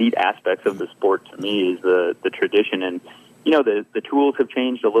aspects of the sport to me is the tradition. And the tools have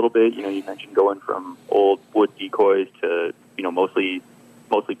changed a little bit. You mentioned going from old wood decoys to mostly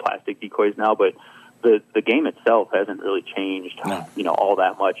plastic decoys now, but the game itself hasn't really changed. No. All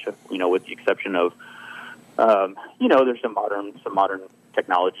that much. With the exception of there's some modern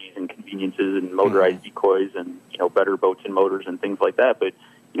technologies and conveniences and motorized decoys and better boats and motors and things like that. But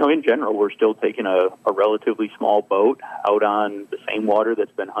in general, we're still taking a relatively small boat out on the same water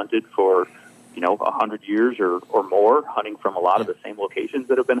that's been hunted for 100 years or more, hunting from a lot of the same locations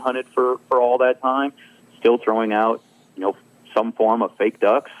that have been hunted for all that time, still throwing out some form of fake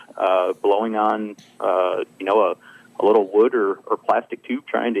ducks, blowing on a little wood or plastic tube,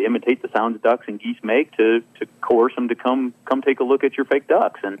 trying to imitate the sounds ducks and geese make to coerce them to come take a look at your fake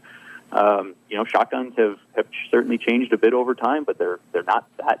ducks. And shotguns have certainly changed a bit over time, but they're not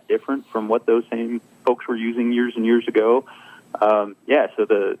that different from what those same folks were using years and years ago. So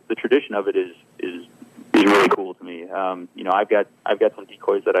the tradition of it is really cool to me. I've got some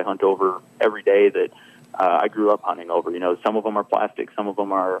decoys that I hunt over every day that I grew up hunting over. Some of them are plastic, some of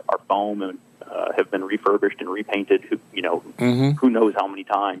them are foam, and have been refurbished and repainted. Who knows how many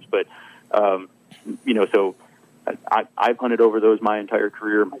times? But so I've hunted over those my entire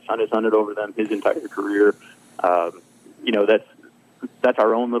career. My son has hunted over them his entire career. That's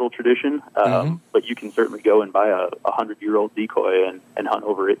our own little tradition. But you can certainly go and buy a 100-year-old decoy and hunt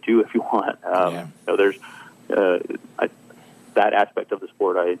over it too if you want. There's that aspect of the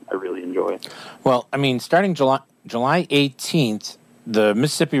sport I really enjoy. Well, I mean, starting July 18th the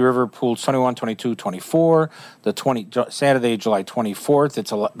Mississippi River pools 21, 22, 24. Saturday, July 24th.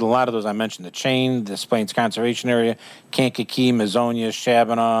 It's a lot of those I mentioned. The Chain, the Plains Conservation Area, Kankakee, Mazonia,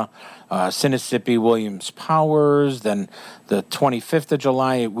 Shabana, Sinisippi, Williams Powers. Then the 25th of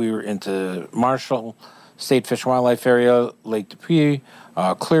July, we were into Marshall State Fish and Wildlife Area, Lake Dupuy,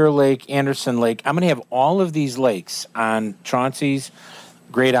 Clear Lake, Anderson Lake. I'm going to have all of these lakes on Chauncey's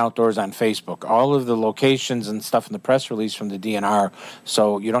Great Outdoors on Facebook. All of the locations and stuff in the press release from the DNR,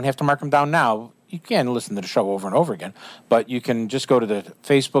 so you don't have to mark them down now. You can listen to the show over and over again, but you can just go to the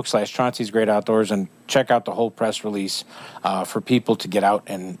Facebook/Chauncey's Great Outdoors and check out the whole press release for people to get out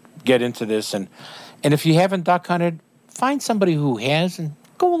and get into this. And if you haven't duck hunted, find somebody who has and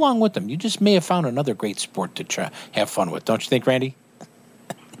go along with them. You just may have found another great sport to have fun with. Don't you think, Randy?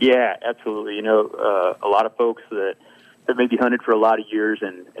 Yeah, absolutely. You know, a lot of folks that maybe hunted for a lot of years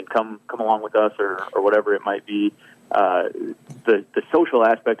and come along with us or whatever it might be. The social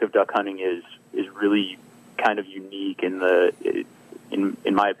aspect of duck hunting is really kind of unique in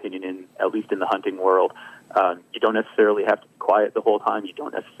my opinion, at least in the hunting world. You don't necessarily have to be quiet the whole time. You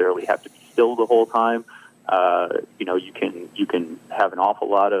don't necessarily have to be still the whole time. You know, you can have an awful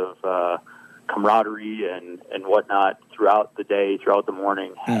lot of camaraderie and whatnot throughout the day, throughout the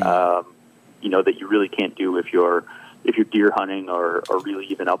morning. You know, that you really can't do if you're deer hunting or really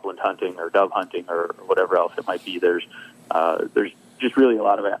even upland hunting or dove hunting or whatever else it might be. There's just really a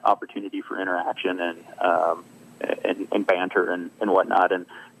lot of opportunity for interaction and banter and whatnot, and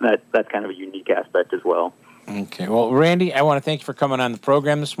that's kind of a unique aspect as well. Okay. Well, Randy, I want to thank you for coming on the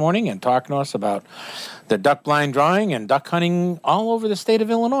program this morning and talking to us about the duck blind drawing and duck hunting all over the state of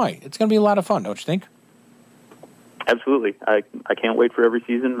Illinois. It's going to be a lot of fun, don't you think? Absolutely. I can't wait for every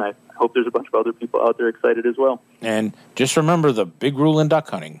season. I hope there's a bunch of other people out there excited as well. And just remember the big rule in duck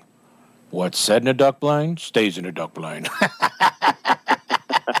hunting. What's said in a duck blind stays in a duck blind.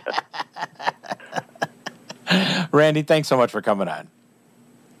 Randy, thanks so much for coming on.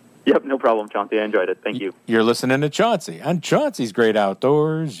 Yep, no problem, Chauncey. I enjoyed it. Thank you. You're listening to Chauncey on Chauncey's Great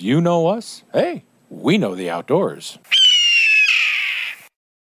Outdoors. You know us. Hey, we know the outdoors.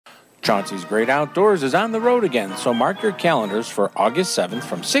 Chauncey's Great Outdoors is on the road again, so mark your calendars for August 7th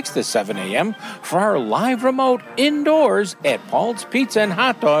from 6 to 7 a.m. for our live remote indoors at Paul's Pizza and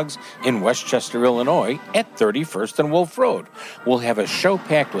Hot Dogs in Westchester, Illinois at 31st and Wolf Road. We'll have a show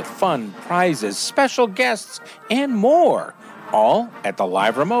packed with fun, prizes, special guests, and more. All at the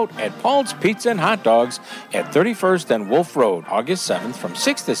live remote at Paul's Pizza and Hot Dogs at 31st and Wolf Road, August 7th from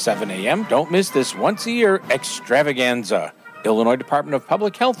 6 to 7 a.m. Don't miss this once-a-year extravaganza. Illinois Department of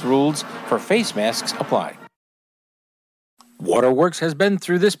Public Health rules for face masks apply. Waterworks has been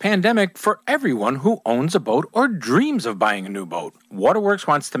through this pandemic for everyone who owns a boat or dreams of buying a new boat. Waterworks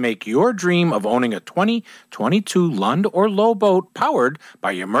wants to make your dream of owning a 2022 Lund or Lowe boat powered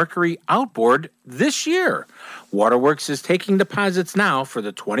by your Mercury outboard this year. Waterworks is taking deposits now for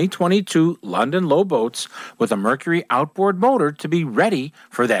the 2022 Lund and Lowe boats with a Mercury outboard motor to be ready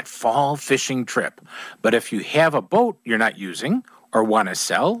for that fall fishing trip. But if you have a boat you're not using or want to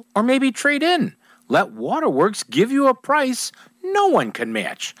sell or maybe trade in, let Waterworks give you a price no one can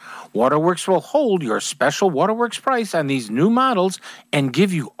match. Waterworks will hold your special Waterworks price on these new models and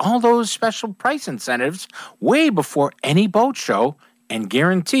give you all those special price incentives way before any boat show and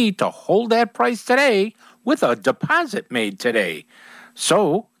guarantee to hold that price today with a deposit made today.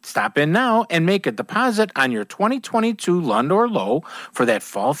 So stop in now and make a deposit on your 2022 Lund or Lowe for that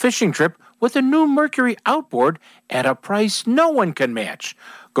fall fishing trip with a new Mercury outboard at a price no one can match.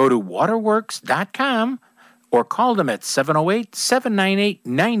 Go to waterworks.com or call them at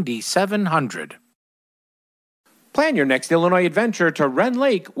 708-798-9700. Plan your next Illinois adventure to Wren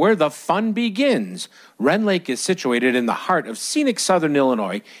Lake, where the fun begins. Wren Lake is situated in the heart of scenic southern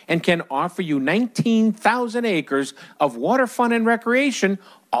Illinois and can offer you 19,000 acres of water fun and recreation,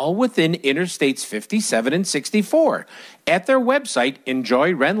 all within Interstates 57 and 64. At their website,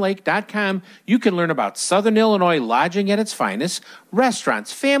 enjoywrenlake.com, you can learn about Southern Illinois lodging at its finest,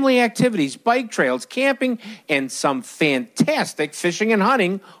 restaurants, family activities, bike trails, camping, and some fantastic fishing and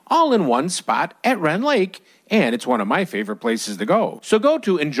hunting, all in one spot at Wren Lake. And it's one of my favorite places to go. So go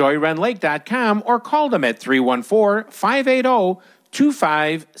to enjoywrenlake.com or call them at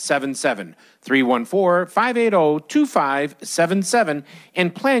 314-580-2577. 314-580-2577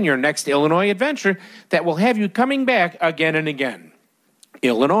 and plan your next Illinois adventure that will have you coming back again and again.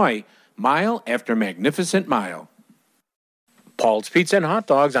 Illinois, mile after magnificent mile. Paul's Pizza and Hot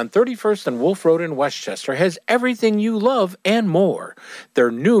Dogs on 31st and Wolf Road in Westchester has everything you love and more.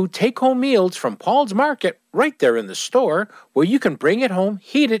 Their new take-home meals from Paul's Market right there in the store, where you can bring it home,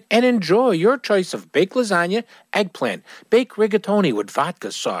 heat it, and enjoy your choice of baked lasagna, eggplant, baked rigatoni with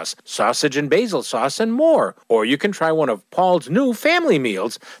vodka sauce, sausage and basil sauce, and more. Or you can try one of Paul's new family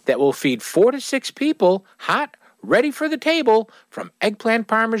meals that will feed 4 to 6 people, hot, ready for the table, from eggplant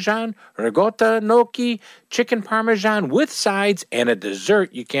parmesan, ricotta gnocchi, chicken parmesan with sides, and a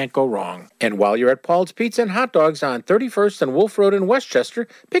dessert you can't go wrong. And while you're at Paul's Pizza and Hot Dogs on 31st and Wolf Road in Westchester,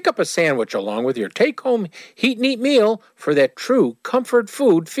 pick up a sandwich along with your take-home heat and eat meal for that true comfort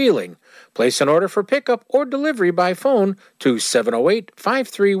food feeling. Place an order for pickup or delivery by phone to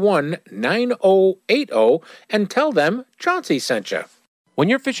 708-531-9080 and tell them Chauncey sent you. When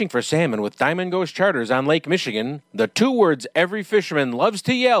you're fishing for salmon with Diamond Ghost Charters on Lake Michigan, the 2 words every fisherman loves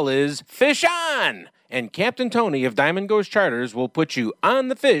to yell is, "Fish on!" And Captain Tony of Diamond Ghost Charters will put you on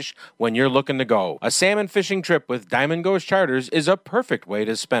the fish when you're looking to go. A salmon fishing trip with Diamond Ghost Charters is a perfect way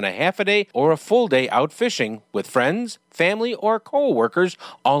to spend a half a day or a full day out fishing with friends, family, or co-workers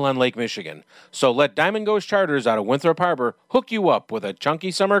all on Lake Michigan. So let Diamond Ghost Charters out of Winthrop Harbor hook you up with a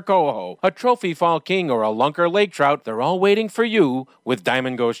chunky summer coho, a trophy fall king, or a lunker lake trout. They're all waiting for you with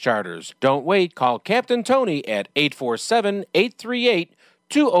Diamond Ghost Charters. Don't wait. Call Captain Tony at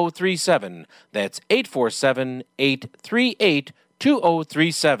 847-838-2037. That's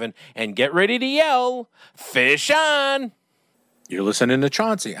 847-838-2037. And get ready to yell, "Fish on!" You're listening to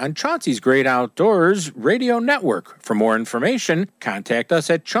Chauncey on Chauncey's Great Outdoors Radio Network. For more information, contact us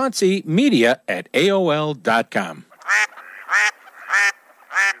at chaunceymedia@aol.com.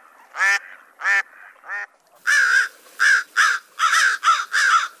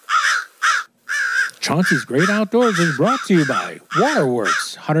 Chauncey's Great Outdoors is brought to you by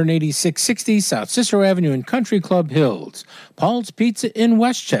Waterworks, 18660 South Cicero Avenue in Country Club Hills, Paul's Pizza in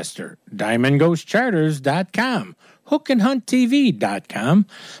Westchester, DiamondGhostCharters.com, HookandHuntTV.com,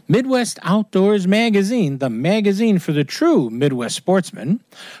 Midwest Outdoors Magazine, the magazine for the true Midwest sportsman,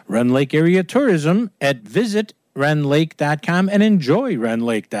 Rend Lake Area Tourism at visitRendLake.com and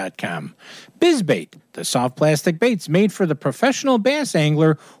enjoyRendLake.com, BizBait, the soft plastic baits made for the professional bass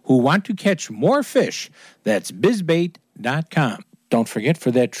angler who want to catch more fish. That's bizbait.com. Don't forget,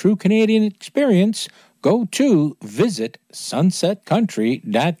 for that true Canadian experience, go to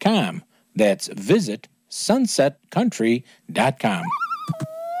visitsunsetcountry.com. That's visitsunsetcountry.com.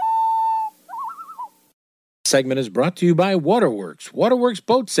 Segment is brought to you by Waterworks. Waterworks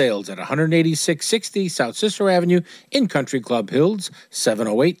Boat Sales at 18660 South Cicero Avenue in Country Club Hills,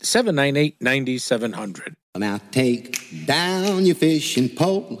 708-798-9700. Now take down your fishing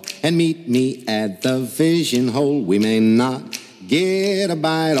pole and meet me at the fishing hole. We may not get a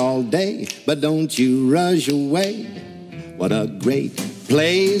bite all day, but don't you rush away. What a great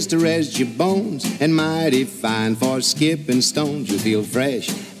place to rest your bones, and mighty fine for skipping stones. You feel fresh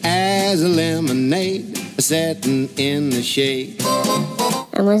as a lemonade, setting in the shade.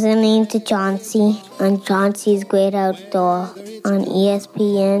 I'm listening to Chauncey on Chauncey's Great Outdoor on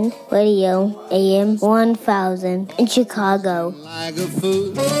ESPN Radio AM 1000 in Chicago. Like a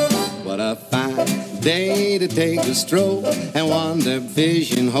fool, what a fine day to take a stroll and wander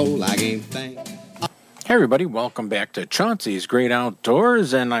fishing hole. I can't think. Hey everybody, welcome back to Chauncey's Great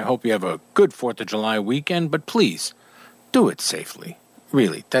Outdoors, and I hope you have a good 4th of July weekend, but please, do it safely.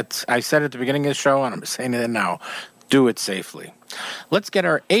 Really, I said at the beginning of the show, and I'm saying it now. Do it safely. Let's get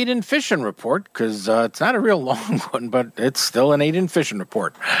our Aiden Fishing Report, because it's not a real long one, but it's still an Aiden Fishing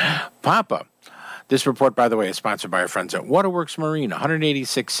Report. Papa. This report, by the way, is sponsored by our friends at Waterworks Marine,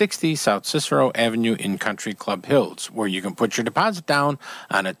 18660 South Cicero Avenue in Country Club Hills, where you can put your deposit down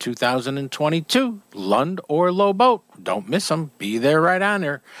on a 2022 Lund or Low boat. Don't miss them. Be there right on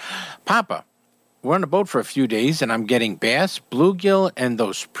there. Papa. We're on a boat for a few days, and I'm getting bass, bluegill, and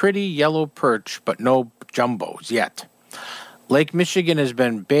those pretty yellow perch, but no jumbos yet. Lake Michigan has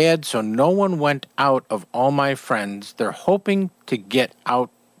been bad, so no one went out of all my friends. They're hoping to get out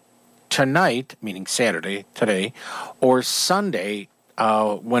tonight, meaning Saturday, today, or Sunday,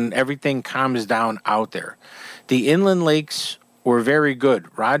 when everything calms down out there. The inland lakes were very good.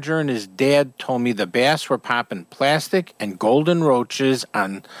 Roger and his dad told me the bass were popping plastic and golden roaches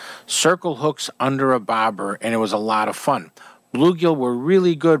on circle hooks under a bobber, and it was a lot of fun. Bluegill were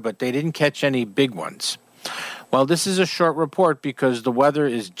really good, but they didn't catch any big ones. Well, this is a short report because the weather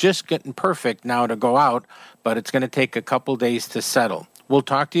is just getting perfect now to go out, but it's going to take a couple days to settle. We'll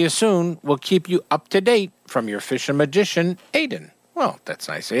talk to you soon. We'll keep you up to date from your fishing magician, Aiden. Well, that's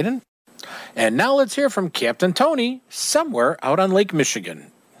nice, Aiden. And now let's hear from Captain Tony somewhere out on Lake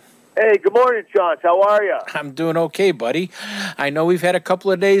Michigan. Hey, good morning, Chauncey. How are you? I'm doing okay, buddy. I know we've had a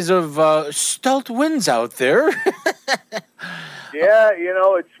couple of days of stealth winds out there. Yeah,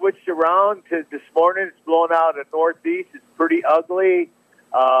 it switched around to this morning. It's blowing out in northeast. It's pretty ugly.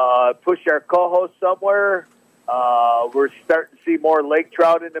 Pushed our co-host somewhere. We're starting to see more lake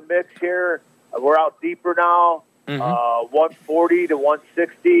trout in the mix here. We're out deeper now. 140 to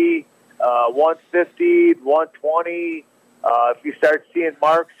 160, 150, 120. If you start seeing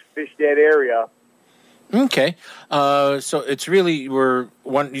marks, fish that area. Okay. So it's really, you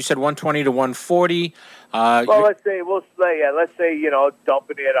said 120 to 140. Let's say,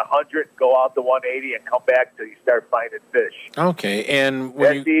 dumping it at 100, go out to 180 and come back till you start finding fish. Okay. And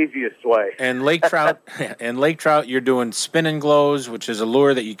that's the easiest way. And lake trout, you're doing spin and glows, which is a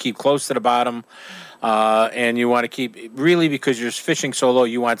lure that you keep close to the bottom. And you want to keep, really, because you're fishing so low,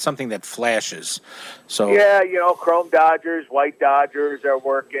 you want something that flashes. So yeah, chrome dodgers, white dodgers are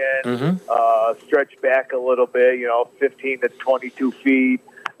working. Stretch back a little bit, 15 to 22 feet,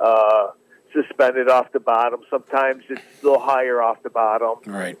 suspended off the bottom. Sometimes it's a little higher off the bottom.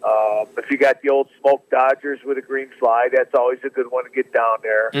 Right. If you got the old smoke dodgers with a green fly, that's always a good one to get down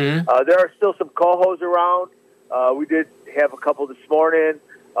there. There are still some cohos around. We did have a couple this morning.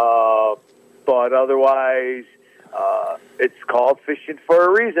 But otherwise, it's called fishing for a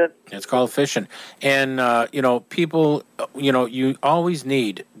reason. It's called fishing. And, people, you always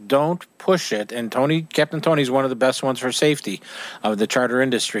need, don't push it. And Captain Tony's one of the best ones for safety of the charter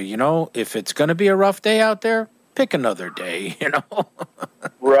industry. If it's going to be a rough day out there, pick another day,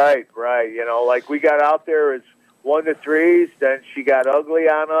 Right. Like we got out there as 1 to 3s. Then she got ugly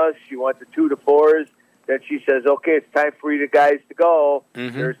on us. She went to 2 to 4s. Then she says, okay, it's time for you guys to go.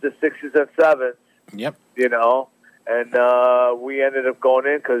 There's the 6s and 7s. Yep. And we ended up going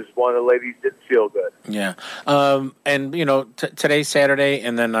in because one of the ladies didn't feel good. Yeah. And, today's Saturday,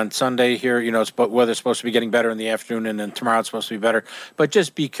 and then on Sunday here, weather's supposed to be getting better in the afternoon, and then tomorrow it's supposed to be better. But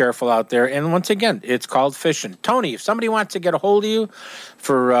just be careful out there. And once again, it's called fishing. Tony, if somebody wants to get a hold of you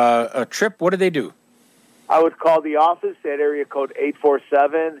for a trip, what do they do? I would call the office at area code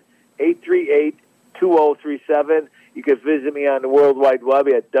 847-838-2037. You can visit me on the World Wide Web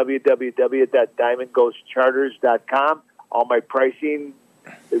at www.diamondghostcharters.com. All my pricing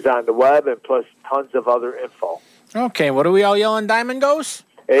is on the web, and plus tons of other info. Okay, what are we all yelling, Diamond Ghost?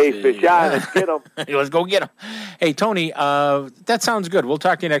 Hey, fish on, let's get them. Let's go get them. Hey, Tony, that sounds good. We'll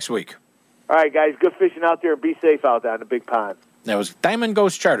talk to you next week. All right, guys, good fishing out there, and be safe out there in the big pond. That was Diamond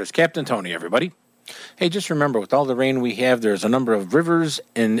Ghost Charters, Captain Tony, everybody. Hey, just remember, with all the rain we have, there's a number of rivers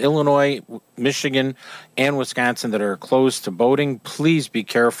in Illinois, Michigan, and Wisconsin that are closed to boating. Please be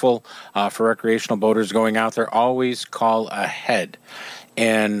careful for recreational boaters going out there. Always call ahead.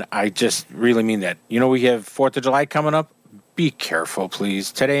 And I just really mean that. We have 4th of July coming up. Be careful,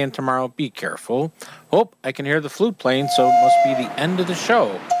 please. Today and tomorrow, be careful. I can hear the flute playing, so it must be the end of the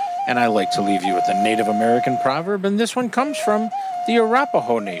show. And I like to leave you with a Native American proverb, and this one comes from the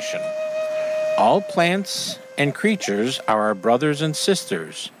Arapaho Nation. All plants and creatures are our brothers and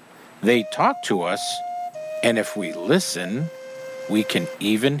sisters. They talk to us, and if we listen, we can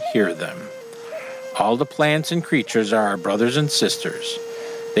even hear them. All the plants and creatures are our brothers and sisters.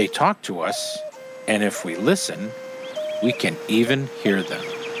 They talk to us, and if we listen, we can even hear them.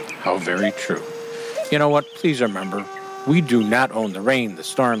 How very true. You know what? Please remember, we do not own the rain, the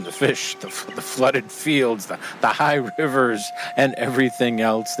storm, the fish, the flooded fields, the high rivers, and everything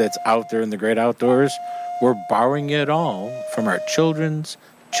else that's out there in the great outdoors. We're borrowing it all from our children's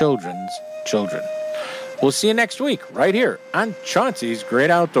children's children. We'll see you next week right here on Chauncey's Great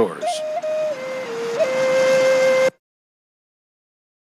Outdoors.